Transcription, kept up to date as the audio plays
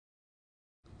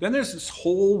Then there's this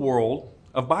whole world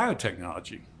of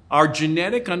biotechnology. Our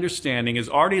genetic understanding is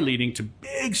already leading to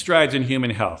big strides in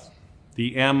human health.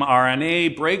 The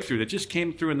mRNA breakthrough that just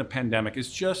came through in the pandemic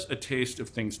is just a taste of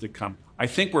things to come. I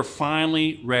think we're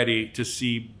finally ready to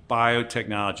see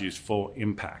biotechnology's full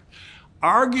impact.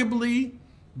 Arguably,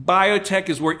 biotech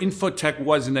is where infotech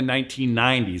was in the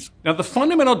 1990s. Now, the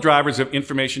fundamental drivers of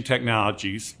information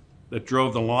technologies that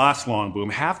drove the last long boom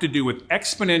have to do with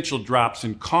exponential drops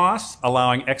in costs,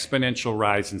 allowing exponential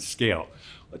rise in scale.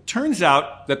 It turns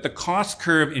out that the cost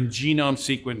curve in genome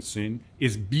sequencing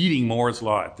is beating Moore's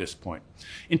law at this point.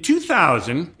 In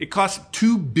 2000, it cost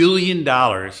 $2 billion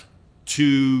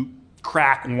to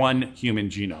crack one human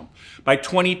genome. By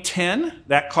 2010,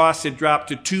 that cost had dropped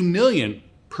to $2 million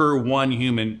per one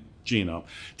human genome.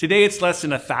 Today, it's less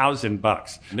than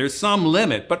 $1,000. There's some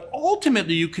limit, but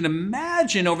ultimately, you can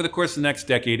imagine over the course of the next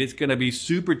decade, it's going to be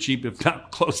super cheap, if not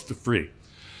close to free.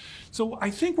 So I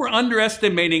think we're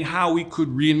underestimating how we could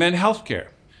reinvent healthcare.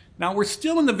 Now, we're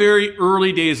still in the very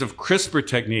early days of CRISPR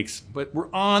techniques, but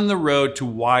we're on the road to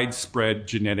widespread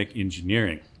genetic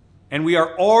engineering. And we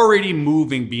are already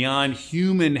moving beyond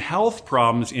human health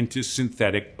problems into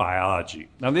synthetic biology.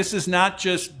 Now, this is not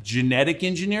just genetic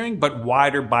engineering, but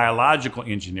wider biological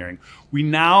engineering. We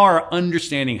now are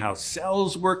understanding how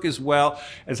cells work as well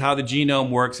as how the genome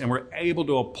works, and we're able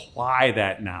to apply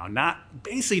that now, not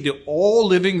basically to all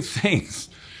living things.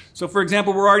 So, for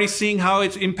example, we're already seeing how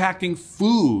it's impacting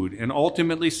food and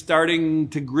ultimately starting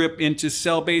to grip into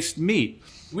cell-based meat.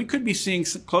 We could be seeing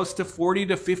close to 40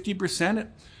 to 50%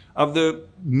 of the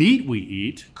meat we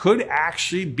eat could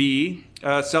actually be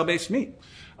cell-based meat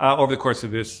over the course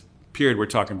of this period we're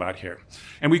talking about here.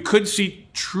 And we could see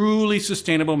truly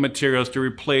sustainable materials to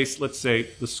replace, let's say,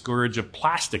 the scourge of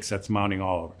plastics that's mounting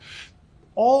all over.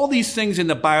 All these things in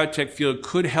the biotech field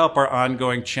could help our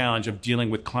ongoing challenge of dealing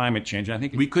with climate change. And I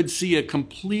think we could see a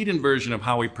complete inversion of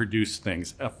how we produce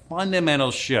things, a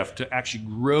fundamental shift to actually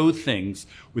grow things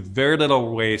with very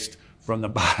little waste from the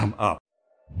bottom up.